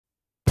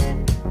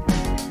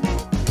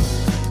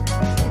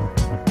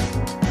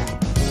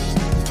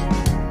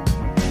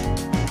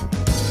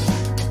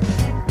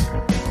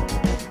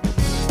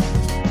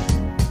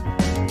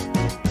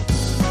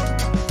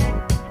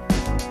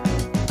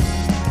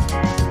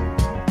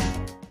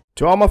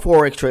To all my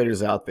Forex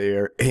traders out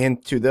there,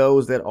 and to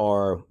those that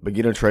are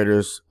beginner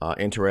traders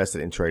interested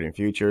in trading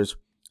futures,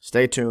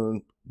 stay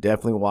tuned.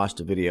 Definitely watch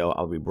the video.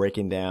 I'll be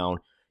breaking down,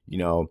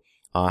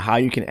 how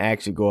you can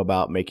actually go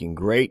about making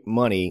great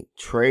money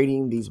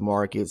trading these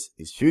markets,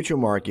 these future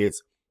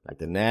markets, like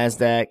the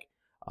NASDAQ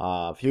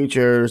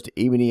futures,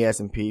 even the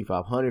S&P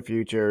 500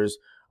 futures,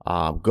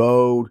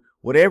 gold,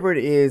 whatever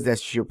it is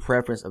that's your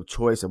preference of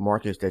choice of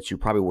markets that you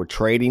probably were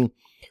trading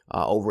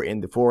over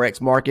in the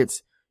Forex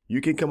markets. You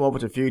can come over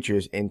to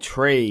futures and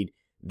trade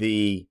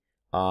these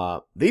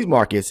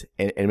markets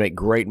and make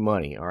great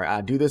money. All right, I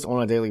do this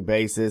on a daily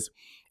basis,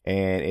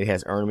 and it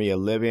has earned me a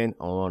living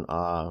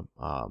on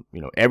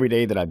every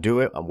day that I do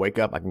it. I wake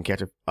up, I can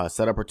catch a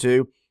setup or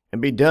two and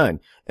be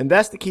done. And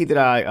that's the key that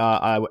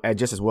I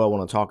just as well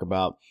want to talk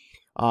about.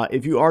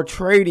 If you are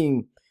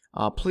trading,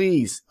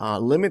 please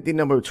limit the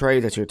number of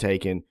trades that you're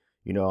taking.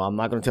 I'm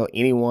not going to tell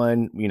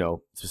anyone,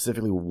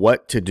 specifically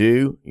what to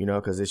do,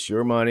 because it's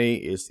your money.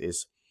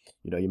 It's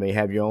you may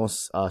have your own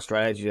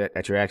strategy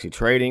that you're actually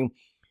trading,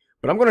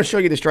 but I'm going to show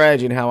you the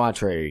strategy and how I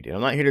trade. And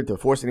I'm not here to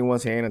force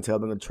anyone's hand and tell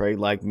them to trade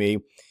like me,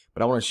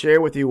 but I want to share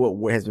with you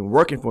what has been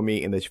working for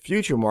me in the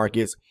future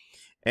markets.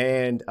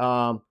 And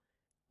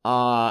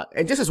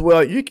just as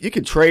well, you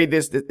can trade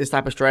this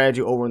type of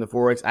strategy over in the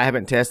Forex. I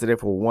haven't tested it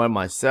for one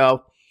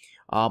myself,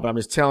 but I'm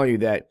just telling you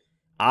that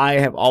I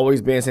have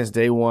always been, since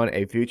day one,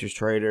 a futures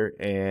trader,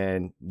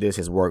 and this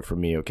has worked for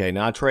me. Okay,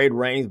 now I trade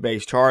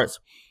range-based charts,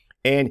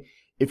 and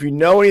if you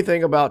know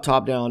anything about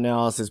top-down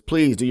analysis,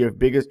 please do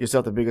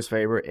yourself the biggest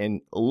favor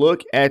and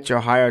look at your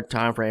higher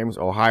time frames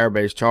or higher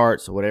base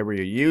charts, whatever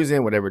you're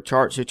using, whatever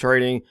charts you're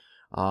trading,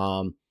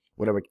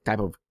 whatever type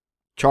of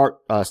chart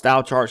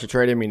style charts you're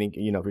trading. Meaning,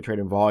 if you're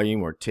trading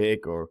volume or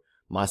tick or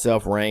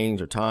myself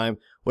range or time,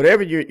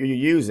 whatever you're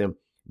using,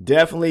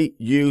 definitely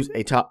use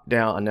a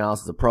top-down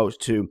analysis approach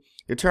to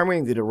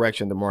determining the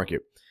direction of the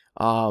market.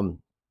 And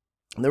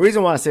the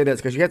reason why I say that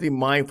is because you have to be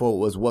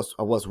mindful of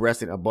what's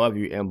resting above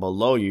you and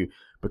below you.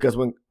 Because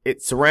when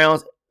it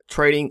surrounds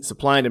trading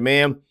supply and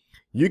demand,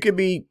 you could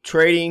be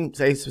trading,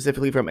 say,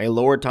 specifically from a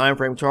lower time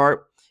frame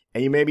chart,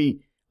 and you may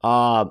be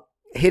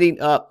hitting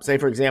up, say,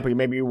 for example, you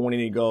may be wanting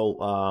to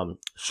go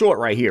short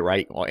right here,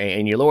 right?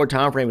 And your lower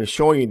time frame is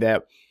showing you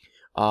that,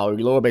 your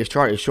lower base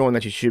chart is showing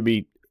that you should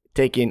be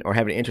taking or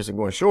having an interest in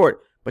going short,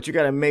 but you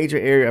got a major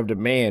area of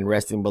demand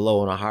resting below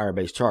on a higher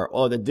base chart.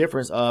 Or the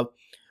difference of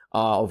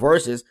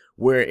versus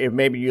where if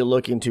maybe you're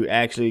looking to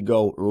actually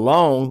go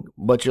long,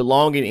 but you're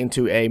longing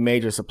into a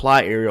major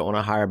supply area on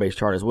a higher base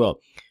chart as well.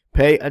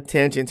 Pay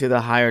attention to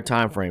the higher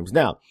time frames.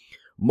 Now,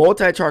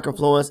 multi-chart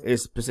confluence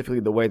is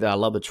specifically the way that I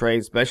love to trade,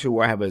 especially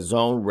where I have a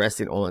zone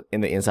resting in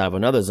the inside of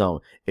another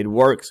zone. It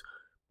works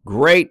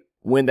great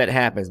when that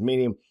happens,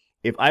 meaning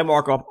if I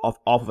mark off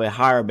of a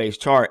higher base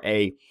chart,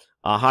 a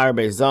higher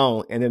base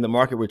zone, and then the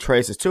market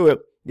retraces to it.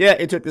 Yeah,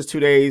 it took this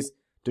 2 days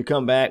to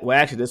come back. Well,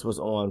 actually, this was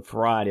on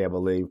Friday, I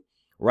believe.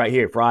 Right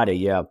here, Friday,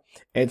 yeah.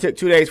 And it took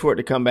 2 days for it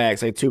to come back.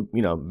 Say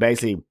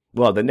basically,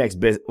 well, the next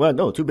business, well,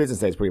 no, 2 business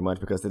days pretty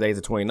much, because today's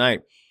the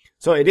 29th.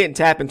 So it didn't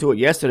tap into it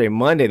yesterday,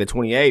 Monday, the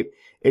 28th.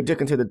 It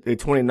took until the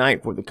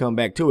 29th for it to come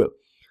back to it.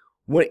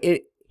 When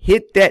it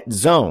hit that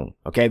zone,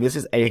 okay, this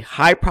is a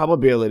high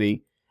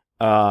probability,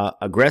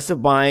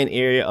 aggressive buying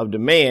area of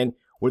demand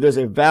where there's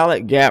a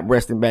valid gap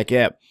resting back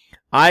at.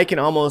 I can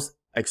almost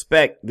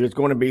expect there's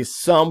going to be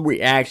some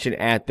reaction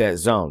at that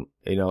zone,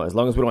 as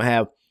long as we don't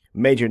have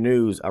major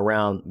news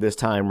around this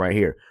time right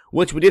here,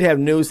 which we did have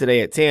news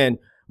today at 10,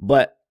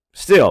 but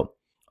still,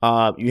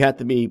 you have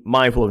to be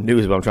mindful of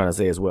news, what I'm trying to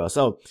say as well.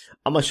 So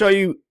I'm going to show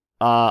you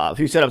a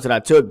few setups that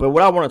I took, but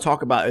what I want to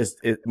talk about is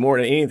more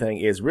than anything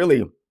is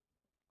really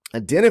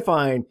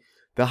identifying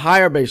the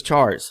higher base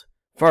charts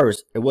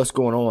first and what's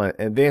going on,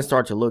 and then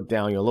start to look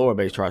down your lower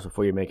base charts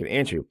before you make an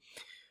entry.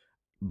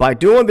 By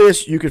doing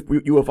this, you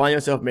will find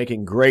yourself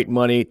making great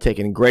money,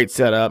 taking great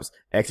setups,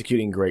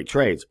 executing great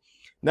trades.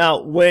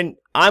 Now, when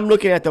I'm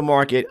looking at the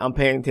market, I'm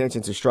paying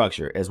attention to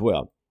structure as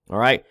well. All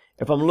right.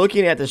 If I'm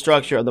looking at the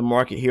structure of the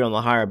market here on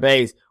the higher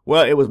base,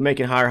 well, it was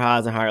making higher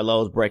highs and higher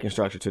lows, breaking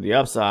structure to the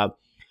upside.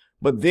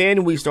 But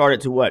then we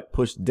started to what?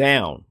 Push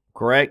down,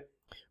 correct?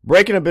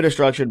 Breaking a bit of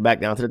structure back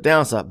down to the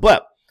downside.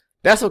 But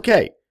that's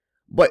okay.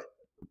 But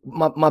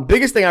my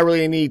biggest thing I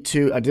really need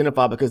to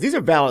identify, because these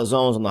are valid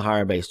zones on the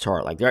higher base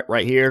chart, like that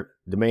right here,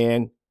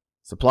 demand,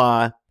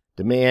 supply,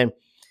 demand.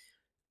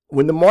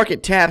 When the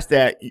market taps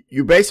that,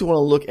 you basically want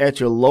to look at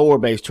your lower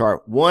base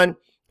chart, one,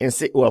 and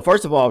see, well,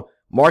 first of all,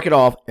 mark it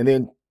off, and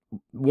then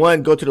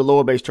go to the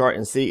lower base chart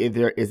and see if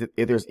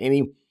there's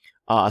any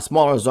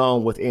smaller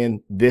zone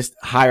within this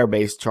higher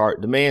base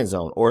chart demand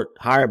zone or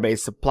higher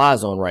base supply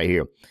zone right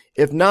here.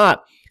 If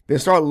not, then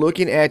start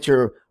looking at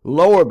your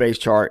lower base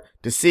chart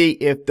to see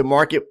if the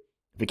market,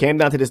 if it came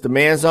down to this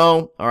demand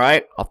zone, all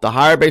right, off the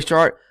higher base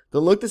chart,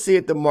 then look to see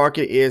if the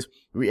market is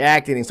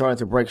reacting and starting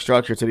to break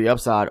structure to the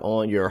upside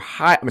on your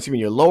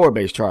your lower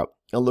base chart,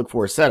 and look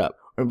for a setup,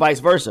 and vice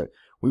versa.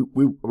 We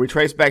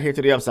retrace back here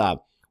to the upside.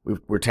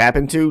 We're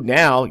tapping to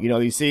now,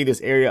 you see this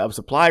area of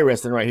supply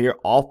resting right here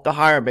off the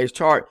higher base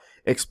chart.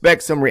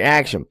 Expect some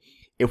reaction.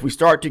 if we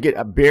start to get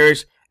a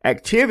bearish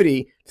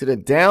activity to the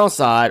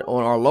downside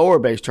on our lower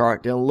base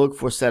chart, then look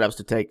for setups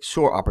to take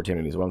short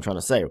opportunities, what I'm trying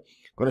to say. I'm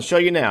going to show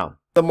you now.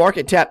 The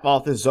market tapped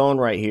off this zone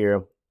right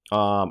here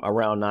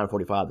around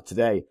 9:45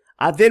 today.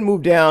 I then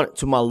moved down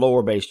to my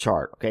lower base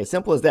chart. Okay,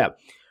 simple as that.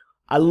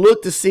 I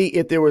looked to see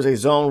if there was a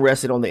zone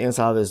rested on the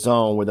inside of the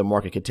zone where the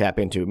market could tap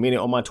into, meaning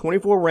on my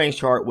 24 range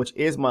chart, which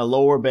is my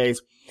lower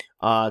base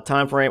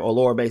time frame or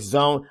lower base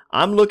zone.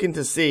 I'm looking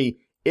to see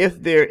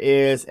if there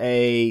is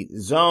a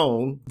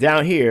zone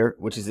down here,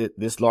 which is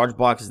this large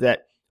box, is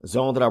that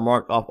zone that I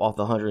marked off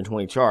the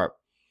 120 chart,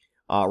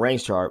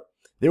 range chart.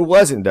 There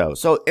wasn't though.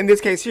 So in this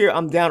case here,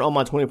 I'm down on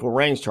my 24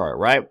 range chart,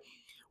 right?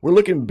 We're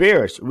looking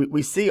bearish.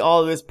 We see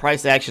all of this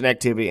price action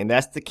activity, and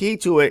that's the key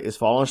to it, is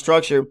following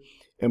structure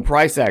and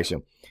price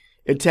action.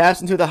 It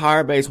taps into the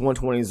higher base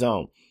 120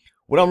 zone.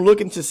 What I'm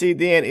looking to see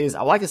then is,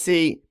 I like to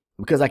see,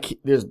 because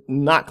there's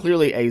not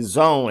clearly a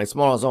zone, a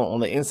smaller zone on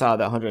the inside of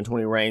that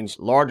 120 range,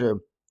 larger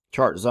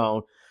chart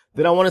zone,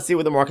 then I want to see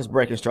where the market's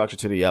breaking structure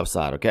to the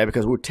upside, okay?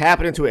 Because we're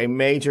tapping into a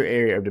major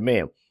area of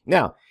demand.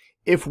 Now,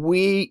 if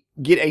we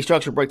get a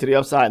structure break to the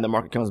upside and the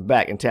market comes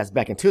back and taps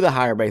back into the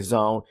higher base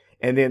zone,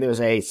 and then there's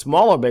a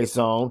smaller base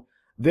zone,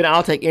 then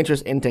I'll take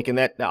interest in taking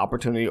that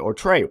opportunity or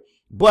trade.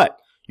 But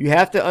you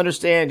have to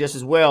understand just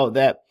as well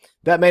that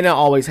that may not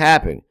always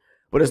happen.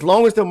 But as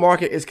long as the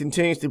market is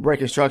continuously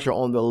breaking structure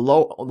on the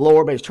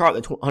lower base chart,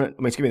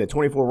 the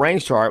 24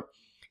 range chart,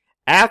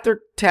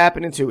 after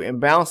tapping into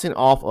and bouncing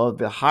off of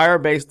the higher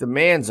base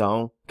demand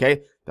zone,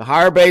 okay, the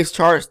higher base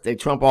charts, they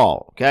trump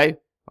all, okay,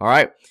 all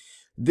right,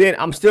 then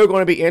I'm still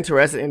going to be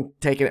interested in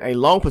taking a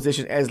long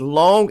position as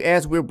long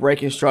as we're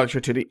breaking structure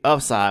to the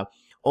upside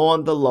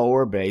on the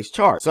lower base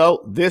chart.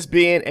 So this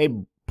being a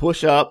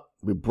push up,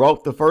 we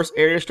broke the first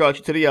area of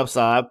structure to the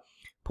upside,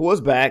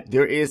 pulls back.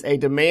 There is a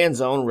demand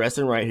zone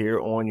resting right here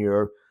on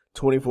your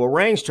 24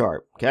 range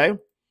chart, okay?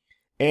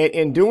 And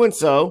in doing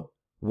so,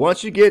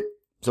 once you get,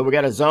 so we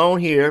got a zone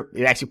here,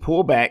 it actually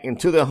pulled back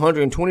into the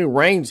 120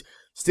 range,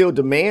 still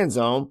demand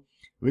zone.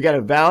 We got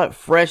a valid,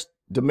 fresh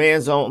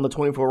demand zone on the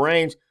 24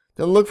 range.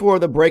 Then look for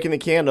the break in the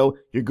candle.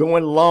 You're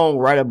going long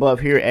right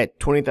above here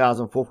at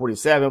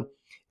 20,447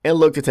 and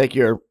look to take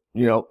your,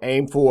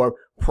 aim for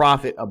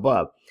profit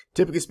above.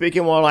 Typically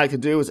speaking, what I like to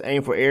do is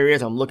aim for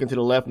areas. I'm looking to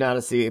the left now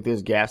to see if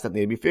there's gaps that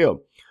need to be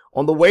filled.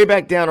 On the way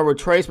back down, a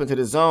retracement to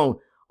the zone,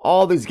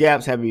 all these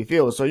gaps have to be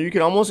filled. So you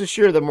can almost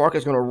assure the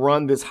market's going to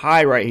run this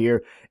high right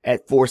here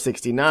at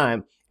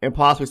 469 and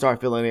possibly start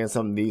filling in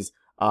some of these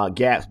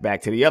gaps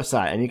back to the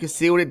upside. And you can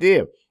see what it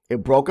did.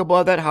 It broke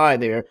above that high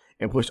there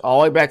and pushed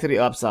all the way back to the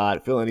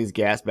upside, filling these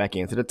gaps back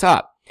into the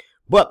top.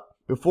 But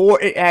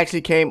before it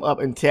actually came up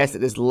and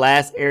tested this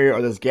last area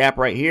or this gap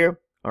right here,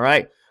 all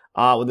right,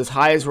 with this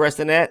high is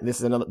resting at,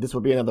 this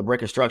will be another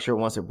break of structure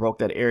once it broke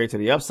that area to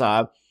the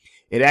upside.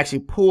 It actually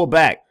pulled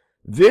back.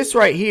 This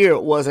right here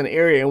was an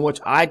area in which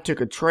I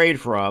took a trade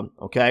from,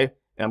 okay?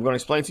 And I'm going to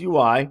explain to you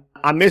why.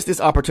 I missed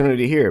this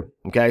opportunity here,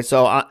 okay?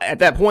 So at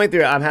that point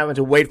there, I'm having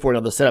to wait for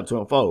another setup to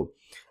unfold.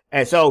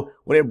 And so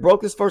when it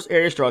broke this first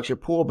area structure,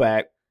 pulled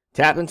back,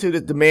 tapped into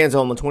the demand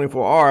zone on the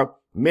 24R,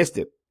 missed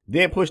it.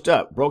 Then pushed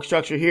up, broke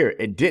structure here.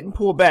 It didn't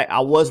pull back.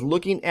 I was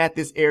looking at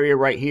this area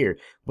right here,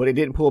 but it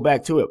didn't pull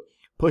back to it.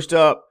 Pushed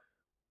up,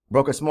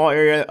 broke a small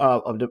area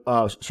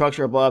of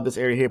structure above this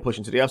area here,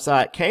 pushing to the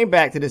upside, came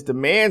back to this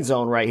demand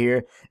zone right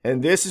here,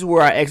 and this is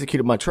where I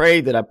executed my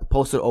trade that I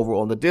posted over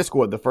on the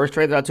Discord. The first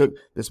trade that I took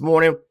this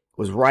morning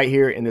was right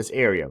here in this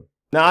area.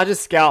 Now, I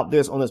just scalped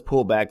this on this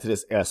pullback to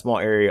this small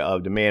area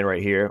of demand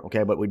right here,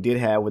 okay, but we did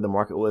have where the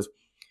market was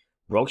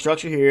broke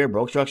structure here,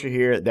 broke structure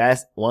here.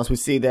 That's once we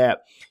see that,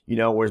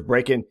 where it's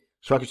breaking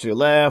structure to the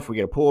left, we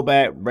get a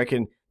pullback,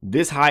 breaking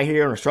this high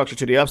here on a structure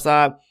to the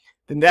upside,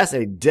 then that's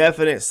a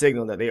definite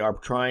signal that they are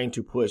trying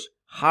to push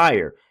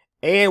higher.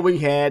 And we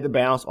had the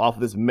bounce off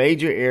of this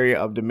major area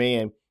of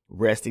demand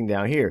resting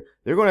down here.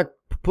 They're going to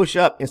push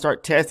up and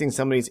start testing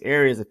some of these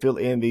areas to fill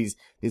in these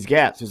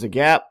gaps. There's a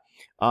gap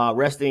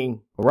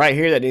resting right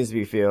here that needs to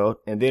be filled,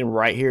 and then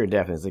right here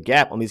definitely there's a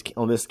gap on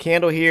this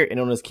candle here and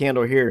on this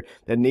candle here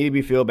that need to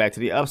be filled back to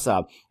the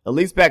upside, at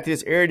least back to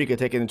this area you can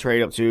take in the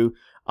trade up to,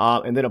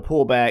 and then a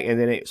pullback, and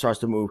then it starts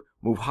to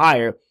move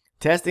higher,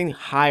 testing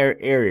higher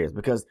areas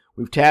because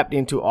we've tapped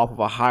into off of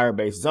a higher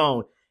base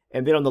zone.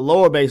 And then on the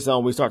lower base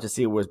zone, we start to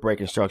see where it's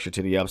breaking structure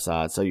to the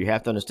upside. So you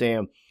have to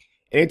understand,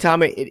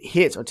 anytime it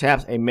hits or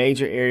taps a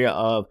major area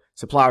of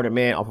supply or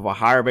demand off of a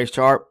higher base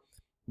chart,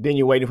 then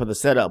you're waiting for the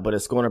setup, but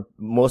it's going to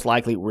most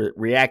likely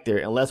react there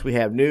unless we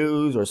have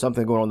news or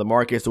something going on in the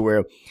markets to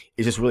where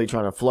it's just really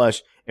trying to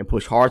flush and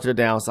push hard to the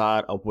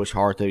downside or push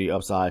hard to the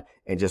upside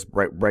and just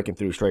breaking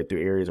through straight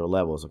through areas or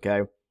levels,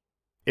 okay?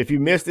 If you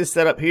miss this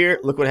setup here,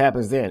 look what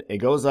happens then. It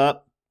goes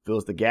up,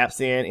 fills the gaps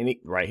in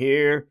right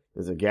here.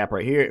 There's a gap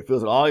right here. It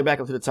fills it all the way back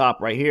up to the top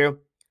right here.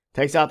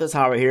 Takes out this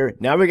high right here.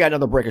 Now we got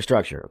another breaker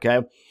structure,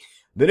 okay?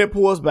 Then it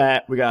pulls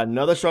back. We got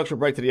another structure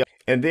break to the up.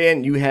 And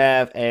then you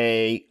have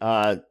a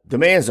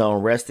demand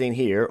zone resting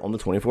here on the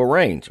 24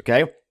 range,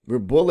 okay? We're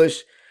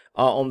bullish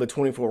on the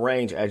 24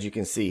 range, as you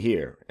can see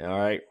here, all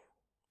right?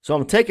 So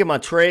I'm taking my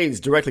trades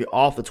directly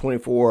off the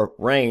 24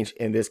 range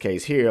in this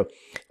case here.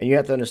 And you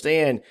have to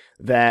understand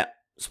that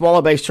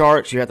smaller base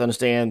charts, you have to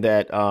understand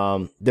that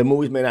the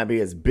moves may not be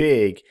as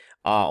big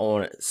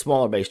on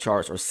smaller base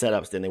charts or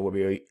setups than they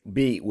would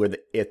be with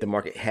if the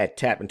market had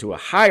tapped into a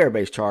higher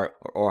base chart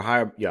or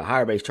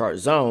higher base chart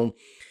zone.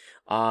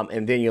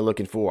 And then you're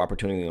looking for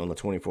opportunity on the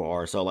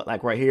 24R. So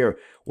like right here,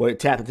 where it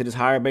tapped into this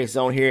higher base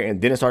zone here,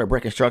 and then it started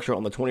breaking structure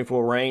on the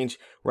 24 range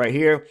right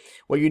here.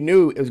 Well, you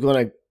knew it was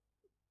going to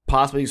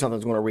possibly something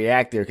that's going to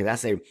react there, because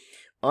that's a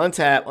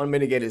untapped,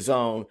 unmitigated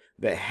zone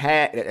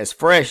that's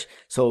fresh.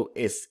 So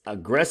it's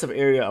aggressive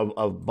area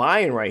of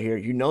buying right here.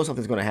 You know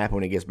something's going to happen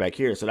when it gets back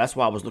here. So that's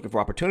why I was looking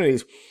for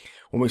opportunities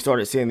when we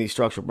started seeing these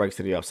structural breaks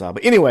to the upside.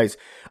 But anyways,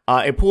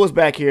 it pulls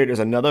back here. There's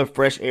another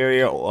fresh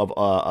area of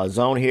a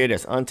zone here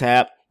that's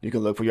untapped. You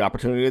can look for your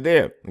opportunity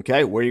there.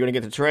 Okay, where you're going to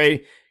get the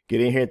trade,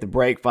 get in here at the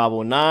break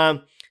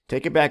 509.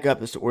 Take it back up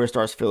to where it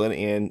starts filling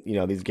in,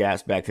 these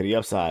gaps back to the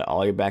upside, all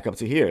the way back up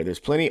to here. There's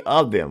plenty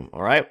of them,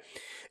 all right?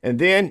 And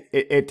then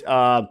it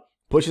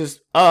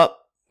pushes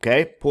up,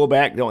 okay? Pull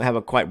back, don't have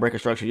a quite breaker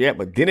structure yet,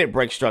 but then it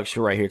breaks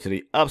structure right here to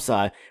the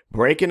upside,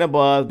 breaking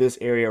above this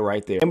area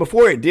right there. And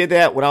before it did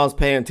that, what I was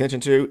paying attention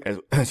to,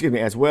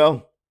 as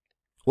well,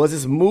 was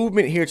this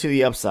movement here to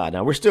the upside.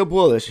 Now, we're still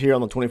bullish here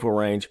on the 24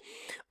 range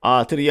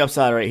to the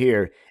upside right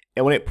here.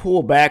 And when it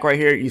pulled back right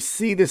here, you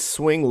see this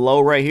swing low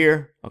right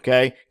here,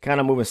 okay? Kind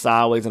of moving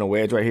sideways in a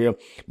wedge right here.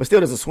 But still,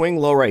 there's a swing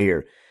low right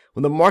here.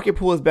 When the market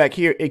pulls back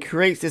here, it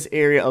creates this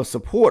area of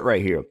support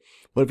right here.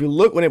 But if you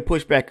look when it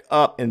pushed back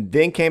up and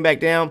then came back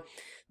down,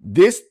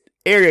 this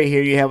area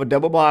here, you have a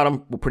double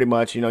bottom, pretty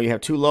much. You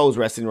have two lows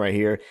resting right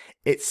here.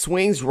 It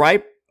swings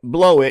right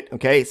below it,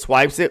 okay?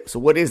 Swipes it. So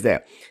what is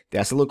that?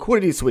 That's a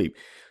liquidity sweep.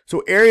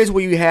 So areas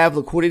where you have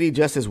liquidity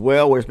just as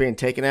well, where it's being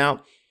taken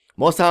out,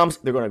 most times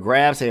they're going to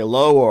grab, say, a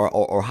low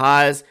or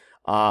highs,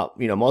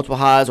 multiple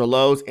highs or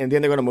lows, and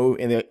then they're going to move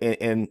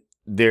in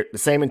the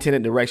same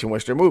intended direction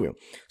which they're moving.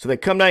 So they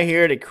come down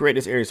here, they create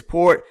this area of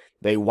support,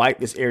 they wipe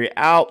this area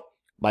out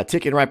by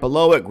ticking right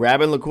below it,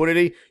 grabbing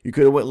liquidity. You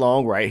could have went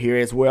long right here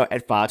as well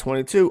at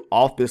 522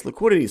 off this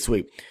liquidity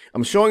sweep.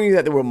 I'm showing you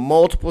that there were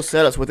multiple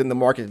setups within the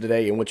market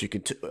today in which you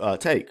could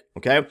take,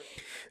 okay?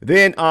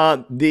 Then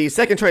the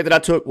second trade that I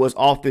took was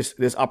off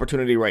this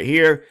opportunity right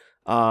here.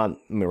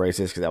 Let me erase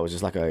this because that was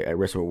just like a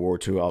risk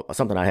reward to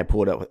something I had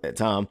pulled up at that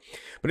time.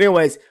 But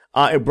anyways,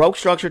 it broke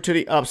structure to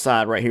the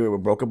upside right here. It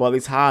broke above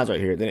these highs right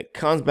here. Then it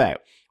comes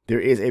back. There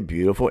is a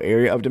beautiful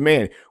area of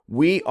demand.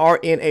 We are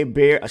in a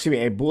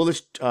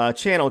bullish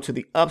channel to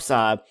the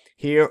upside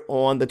here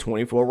on the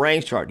 24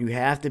 range chart. You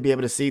have to be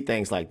able to see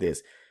things like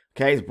this.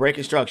 Okay, it's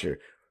breaking structure,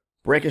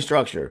 breaking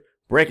structure,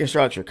 breaking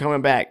structure,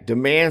 coming back,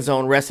 demand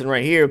zone resting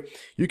right here.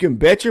 You can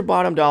bet your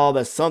bottom dollar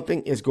that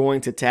something is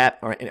going to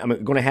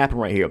going to happen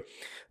right here.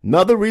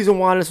 Another reason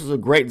why this was a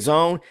great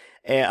zone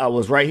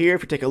was right here.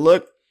 If you take a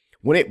look,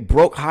 when it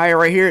broke higher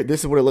right here,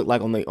 this is what it looked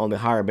like on the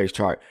higher base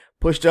chart.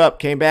 Pushed up,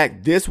 came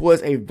back. This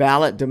was a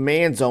valid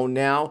demand zone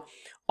now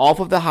off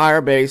of the higher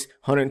base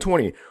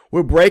 120.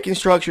 We're breaking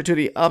structure to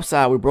the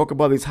upside. We broke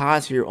above these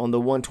highs here on the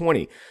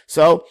 120.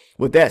 So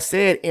with that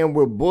said, and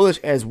we're bullish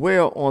as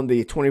well on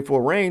the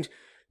 24 range,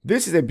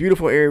 this is a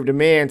beautiful area of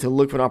demand to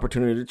look for an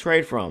opportunity to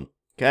trade from.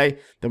 Okay,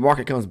 the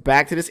market comes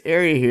back to this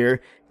area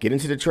here, get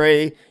into the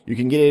trade. You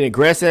can get in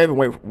aggressive and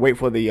wait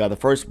for the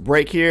first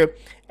break here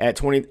at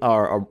 20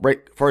 or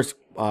break first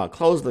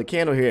close of the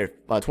candle here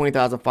at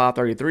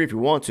 20,533 if you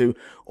want to,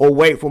 or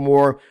wait for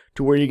more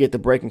to where you get the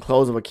break and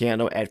close of a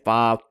candle at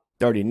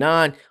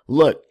 539.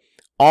 Look,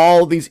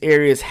 all these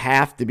areas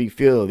have to be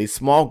filled. These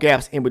small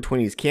gaps in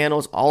between these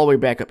candles, all the way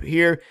back up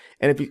here.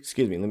 And if you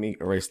excuse me, let me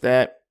erase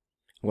that.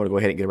 I'm going to go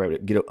ahead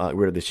and get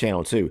rid of this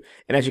channel too.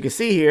 And as you can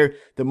see here,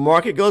 the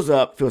market goes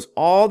up, fills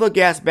all the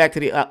gaps back to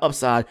the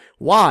upside.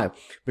 Why?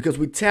 Because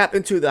we tap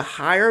into the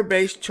higher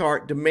base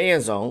chart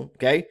demand zone.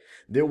 Okay,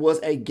 there was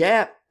a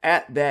gap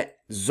at that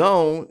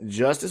zone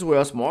just as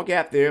well, small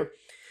gap there,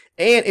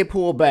 and it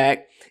pulled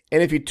back.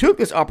 And if you took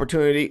this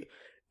opportunity,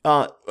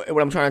 what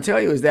I'm trying to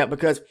tell you is that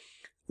because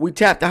we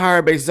tapped the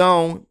higher base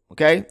zone,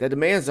 okay, the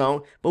demand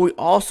zone, but we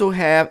also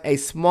have a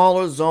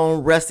smaller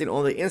zone resting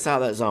on the inside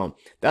of that zone.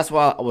 That's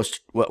why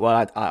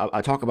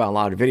I talk about in a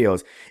lot of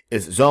videos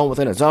is zone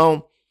within a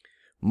zone,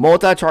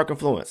 multi-chart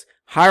confluence,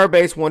 higher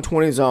base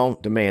 120 zone,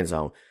 demand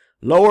zone,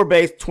 lower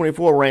base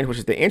 24 range, which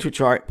is the entry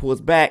chart,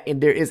 pulls back,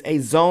 and there is a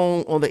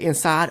zone on the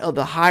inside of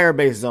the higher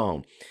base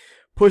zone.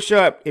 Push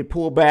up, it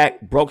pulled back,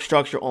 broke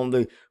structure on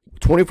the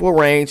 24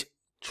 range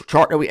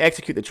chart that we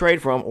execute the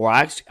trade from, or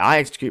I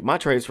execute my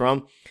trades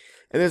from.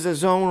 And there's a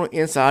zone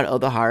inside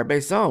of the higher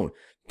base zone.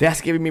 That's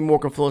giving me more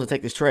confluence to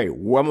take this trade.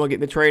 Where I'm going to get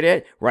the trade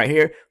at? Right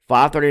here,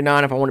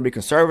 539 if I want to be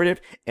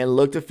conservative and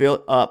look to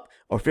fill up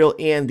or fill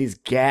in these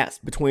gaps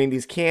between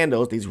these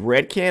candles, these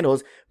red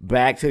candles,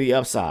 back to the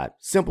upside.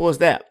 Simple as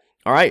that.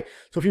 All right.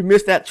 So if you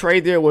missed that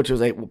trade there, which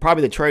was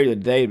probably the trade of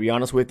the day, to be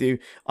honest with you,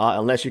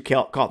 unless you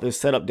caught this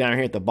setup down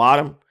here at the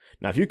bottom.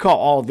 Now, if you caught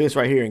all this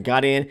right here and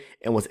got in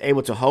and was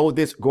able to hold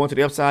this going to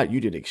the upside,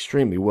 you did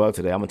extremely well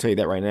today. I'm gonna tell you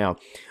that right now.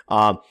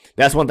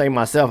 That's one thing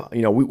myself.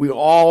 You know,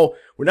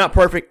 we're not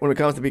perfect when it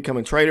comes to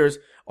becoming traders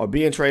or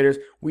being traders.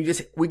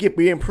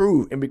 We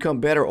improve and become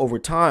better over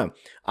time.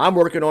 I'm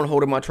working on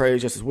holding my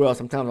trades just as well.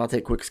 Sometimes I'll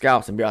take quick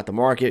scalps and be out the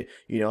market.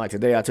 You know, like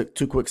today I took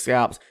 2 quick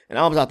scalps and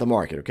I was out the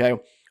market. Okay.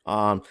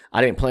 I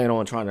didn't plan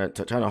on trying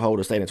to hold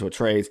or stay into a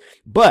trades,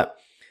 but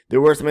there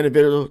were some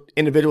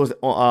individuals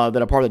that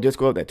are part of the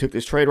Discord that took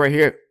this trade right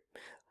here.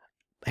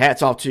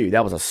 Hats off to you.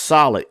 That was a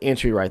solid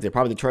entry right there.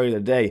 Probably the trade of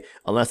the day,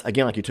 unless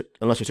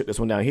you took this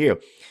one down here.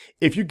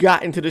 If you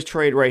got into this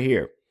trade right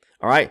here,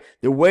 all right,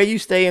 the way you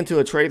stay into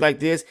a trade like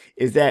this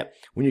is that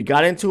when you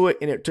got into it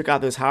and it took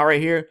out this high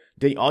right here,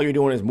 then all you're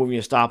doing is moving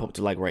your stop up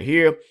to like right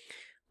here.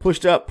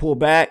 Pushed up, pull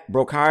back,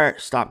 broke higher,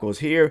 stop goes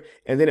here,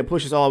 and then it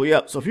pushes all the way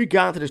up. So if you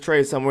got into this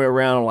trade somewhere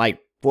around like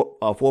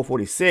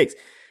 446,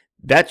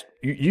 that's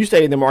you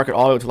stayed in the market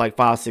all the way to like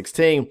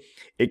 516.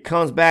 It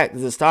comes back.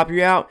 Does it stop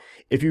you out?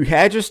 If you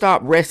had your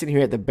stop resting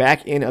here at the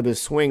back end of the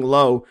swing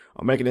low,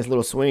 or making this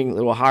little swing a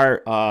little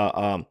higher,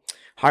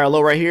 higher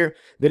low right here,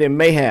 then it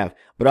may have.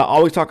 But I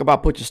always talk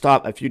about put your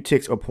stop a few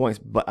ticks or points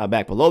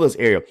back below this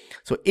area.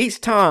 So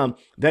each time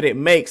that it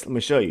makes, let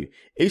me show you.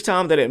 Each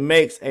time that it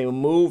makes a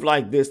move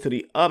like this to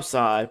the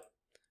upside,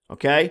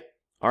 okay,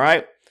 all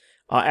right.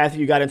 After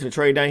you got into the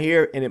trade down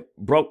here and it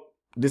broke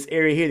this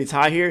area here, this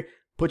high here,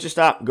 put your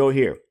stop, go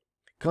here.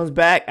 Comes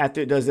back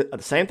after it does the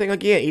same thing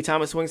again. Each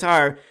time it swings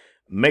higher,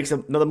 makes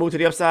another move to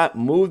the upside,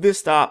 move this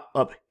stop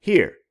up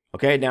here.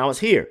 Okay, now it's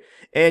here.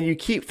 And you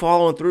keep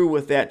following through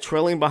with that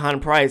trailing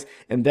behind price,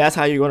 and that's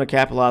how you're going to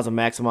capitalize and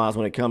maximize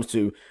when it comes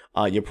to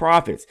your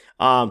profits.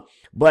 And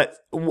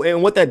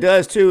what that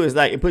does too is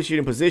like it puts you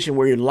in a position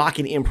where you're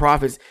locking in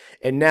profits.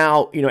 And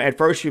now, you know, at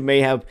first you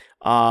may have,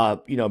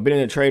 been in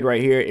a trade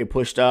right here. It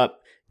pushed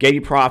up, gave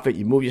you profit.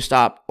 You move your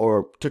stop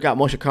or took out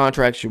most of your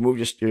contracts. You move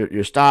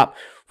your stop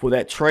for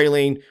that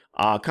trailing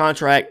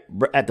contract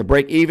at the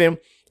break even.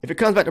 If it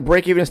comes back to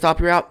break even and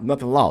stop you out,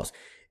 nothing lost.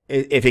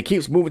 If it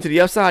keeps moving to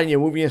the upside and you're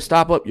moving your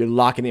stop up, you're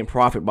locking in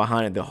profit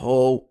behind it the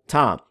whole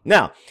time.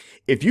 Now,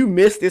 if you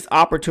miss this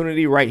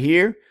opportunity right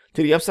here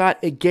to the upside,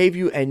 it gave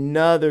you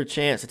another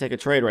chance to take a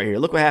trade right here.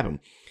 Look what happened.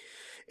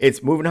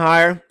 It's moving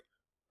higher,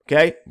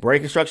 okay?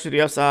 Breaking structure to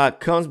the upside,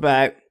 comes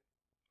back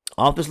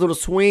off this little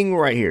swing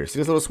right here. See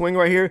this little swing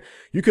right here?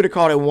 You could have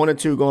called it 1 or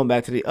 2 going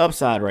back to the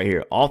upside right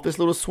here. Off this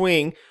little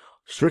swing,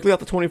 strictly off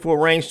the 24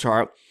 range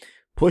chart,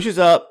 pushes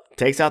up,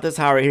 takes out this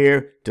high right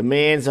here,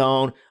 demand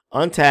zone,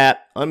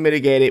 untapped,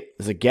 unmitigated.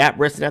 There's a gap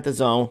resting at the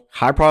zone,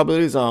 high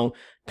probability zone,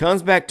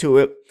 comes back to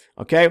it.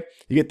 Okay,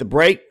 you get the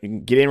break. You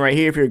can get in right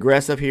here if you're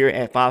aggressive here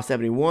at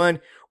 571,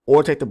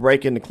 or take the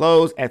break in the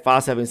close at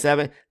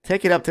 577.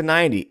 Take it up to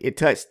 90.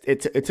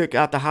 It took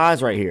out the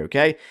highs right here.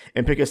 Okay,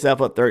 and pick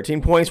yourself up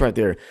 13 points right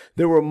there.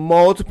 There were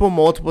multiple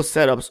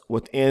setups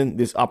within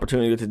this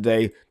opportunity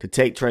today to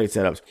take trade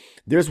setups.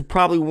 There's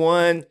probably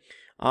one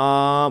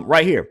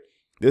right here.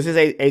 This is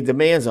a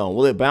demand zone.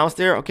 Will it bounce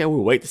there? Okay,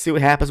 we'll wait to see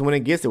what happens when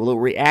it gets there. Will it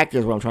react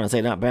is what I'm trying to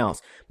say, not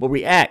bounce. But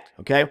react,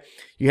 okay?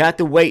 You have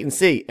to wait and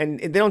see.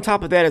 And then on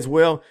top of that as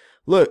well,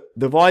 look,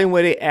 the volume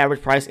weighted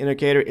average price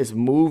indicator is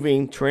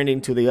moving, trending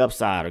to the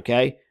upside,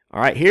 okay?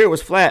 All right, here it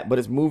was flat, but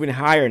it's moving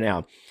higher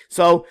now.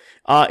 So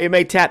it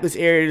may tap this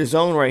area of the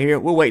zone right here.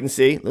 We'll wait and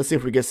see. Let's see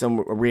if we get some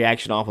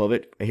reaction off of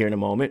it here in a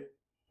moment.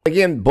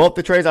 Again, both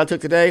the trades I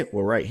took today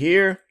were right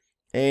here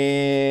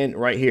and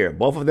right here,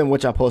 both of them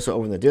which I posted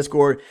over in the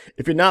Discord.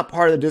 If you're not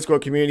part of the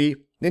Discord community,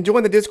 then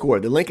join the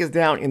Discord. The link is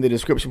down in the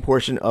description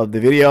portion of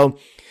the video,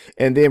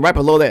 and then right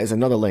below that is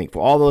another link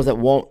for all those that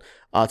want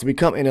to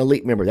become an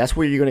elite member. That's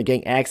where you're going to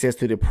gain access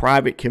to the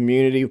private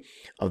community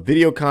of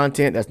video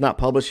content that's not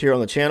published here on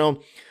the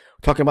channel.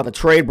 Talking about the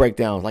trade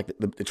breakdowns, like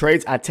the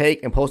trades I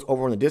take and post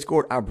over on the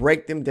Discord, I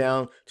break them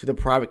down to the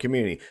private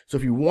community. So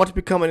if you want to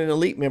become an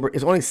elite member,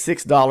 it's only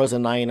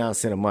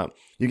 $6.99 a month.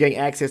 You gain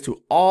access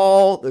to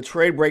all the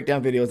trade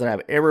breakdown videos that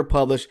I've ever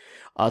published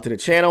to the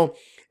channel,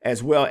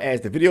 as well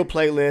as the video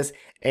playlist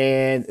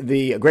and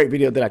the great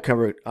video that I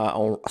covered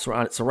on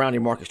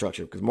surrounding market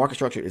structure, because market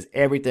structure is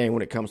everything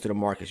when it comes to the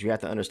markets. You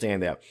have to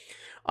understand that.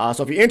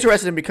 So if you're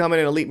interested in becoming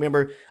an elite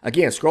member,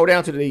 again, scroll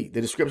down to the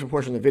description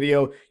portion of the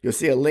video. You'll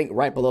see a link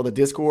right below the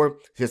Discord.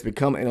 It says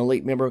become an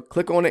elite member.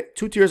 Click on it.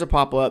 2 tiers will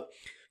pop up.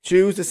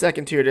 Choose the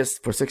second tier. This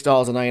for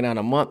 $6.99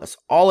 a month. That's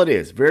all it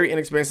is. Very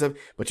inexpensive,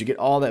 but you get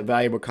all that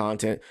valuable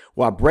content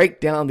where I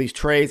break down these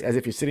trades as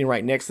if you're sitting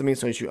right next to me,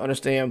 so that you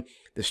understand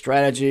the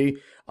strategy,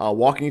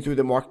 walking you through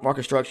the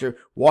market structure,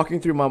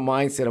 walking through my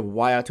mindset of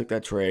why I took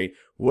that trade,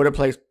 where to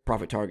place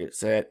profit target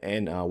set,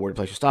 and where to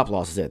place your stop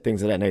losses at,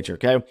 things of that nature.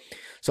 Okay.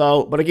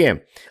 So, but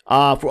again,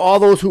 for all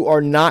those who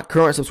are not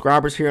current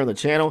subscribers here on the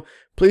channel,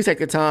 please take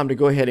the time to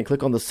go ahead and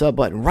click on the sub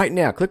button right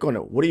now. Click on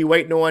it. What are you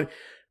waiting on?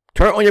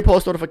 Turn on your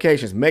post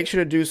notifications. Make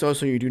sure to do so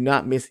you do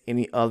not miss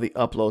any of the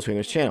uploads here in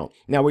this channel.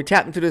 Now, we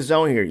tapped into this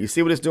zone here. You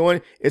see what it's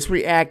doing? It's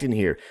reacting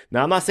here.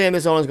 Now, I'm not saying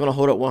this zone is going to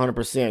hold up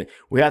 100%.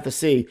 We have to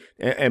see.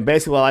 And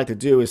basically what I like to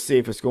do is see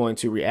if it's going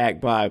to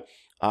react by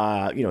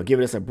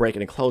giving us a break in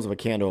the close of a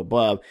candle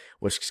above,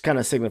 which kind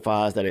of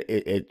signifies that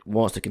it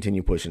wants to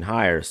continue pushing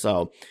higher.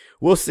 So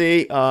we'll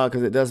see,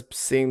 because it does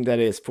seem that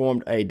it's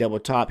formed a double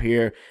top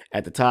here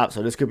at the top.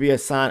 So this could be a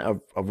sign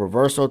of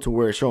reversal to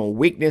where it's showing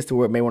weakness to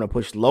where it may want to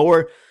push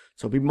lower.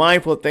 So be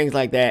mindful of things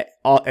like that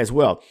as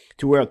well,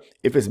 to where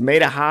if it's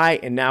made a high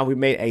and now we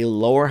made a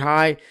lower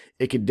high,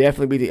 it could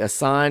definitely be a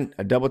sign,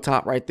 a double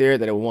top right there,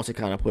 that it wants to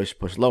kind of push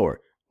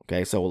lower.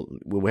 Okay, so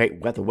we'll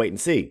have to wait and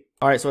see.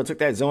 All right, so I took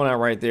that zone out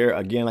right there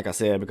again, like I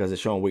said, because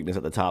it's showing weakness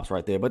at the tops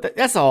right there. But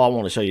that's all I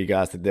want to show you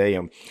guys today.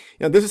 And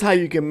this is how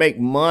you can make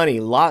money.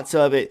 Lots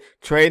of it,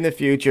 trading the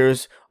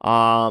futures.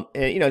 And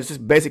it's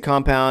just basic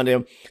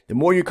compounding. The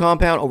more you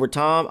compound over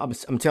time,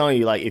 I'm telling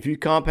you, like if you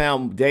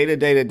compound day to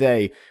day to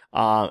day,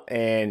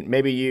 and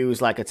maybe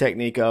use like a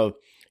technique of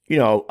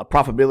a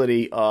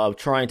profitability of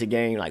trying to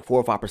gain like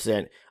 4 or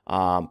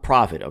 5%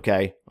 profit.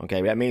 Okay.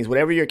 That means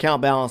whatever your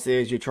account balance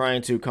is, you're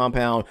trying to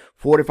compound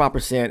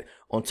 45%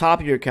 on top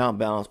of your account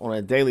balance on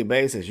a daily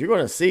basis. You're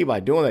going to see by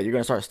doing that, you're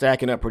going to start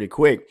stacking up pretty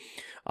quick.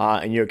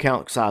 And your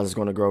account size is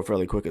going to grow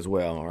fairly quick as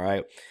well. All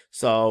right.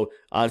 So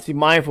just be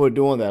mindful of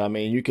doing that. I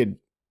mean, you could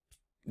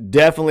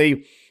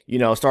definitely,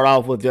 start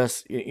off with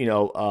just,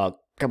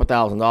 couple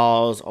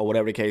 $1,000s or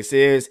whatever the case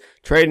is,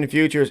 trading the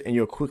futures, and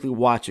you'll quickly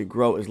watch it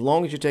grow as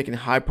long as you're taking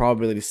high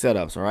probability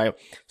setups. All right.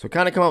 So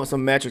kind of come up with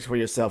some metrics for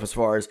yourself as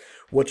far as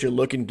what you're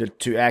looking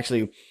to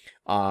actually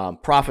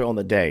profit on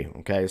the day.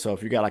 Okay. So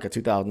if you got like a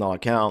 $2,000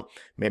 account,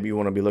 maybe you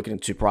want to be looking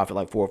to profit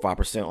like 4 or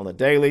 5% on the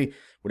daily,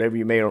 whatever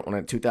you made on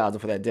that 2,000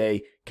 for that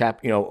day,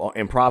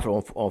 in profit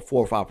on 4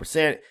 or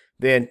 5%.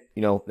 Then,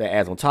 that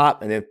adds on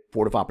top, and then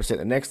 4 to 5%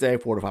 the next day,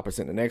 4 to 5%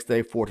 the next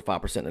day, 4 to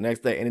 5% the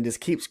next day, and it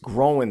just keeps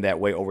growing that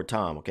way over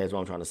time. Okay, that's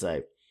what I'm trying to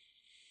say.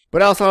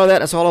 But outside of that,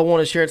 that's all I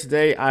want to share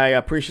today. I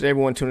appreciate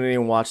everyone tuning in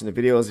and watching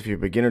the videos. If you're a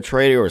beginner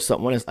trader or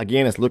someone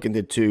that's looking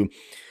to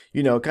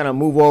kind of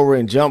move over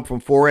and jump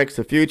from Forex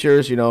to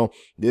futures,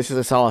 this is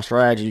a solid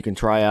strategy you can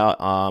try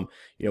out.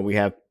 We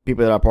have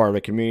people that are part of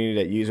the community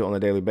that use it on a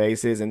daily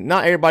basis, and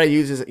not everybody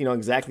uses,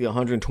 exactly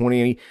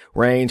 120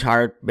 range,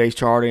 higher base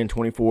charting,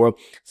 24.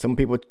 Some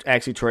people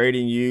actually trade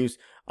and use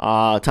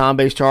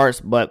time-based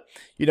charts, but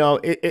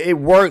it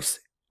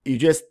works. You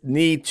just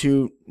need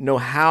to know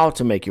how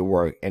to make it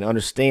work and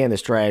understand the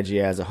strategy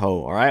as a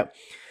whole. All right.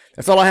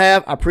 That's all I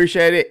have. I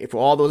appreciate it. For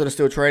all those that are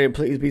still trading,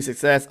 please be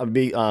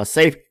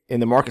safe in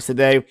the markets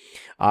today.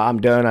 I'm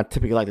done. I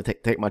typically like to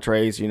take my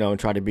trades, and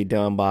try to be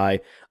done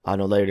by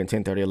no later than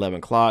 10:30, 11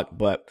 o'clock.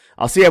 But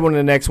I'll see everyone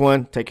in the next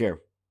one. Take care.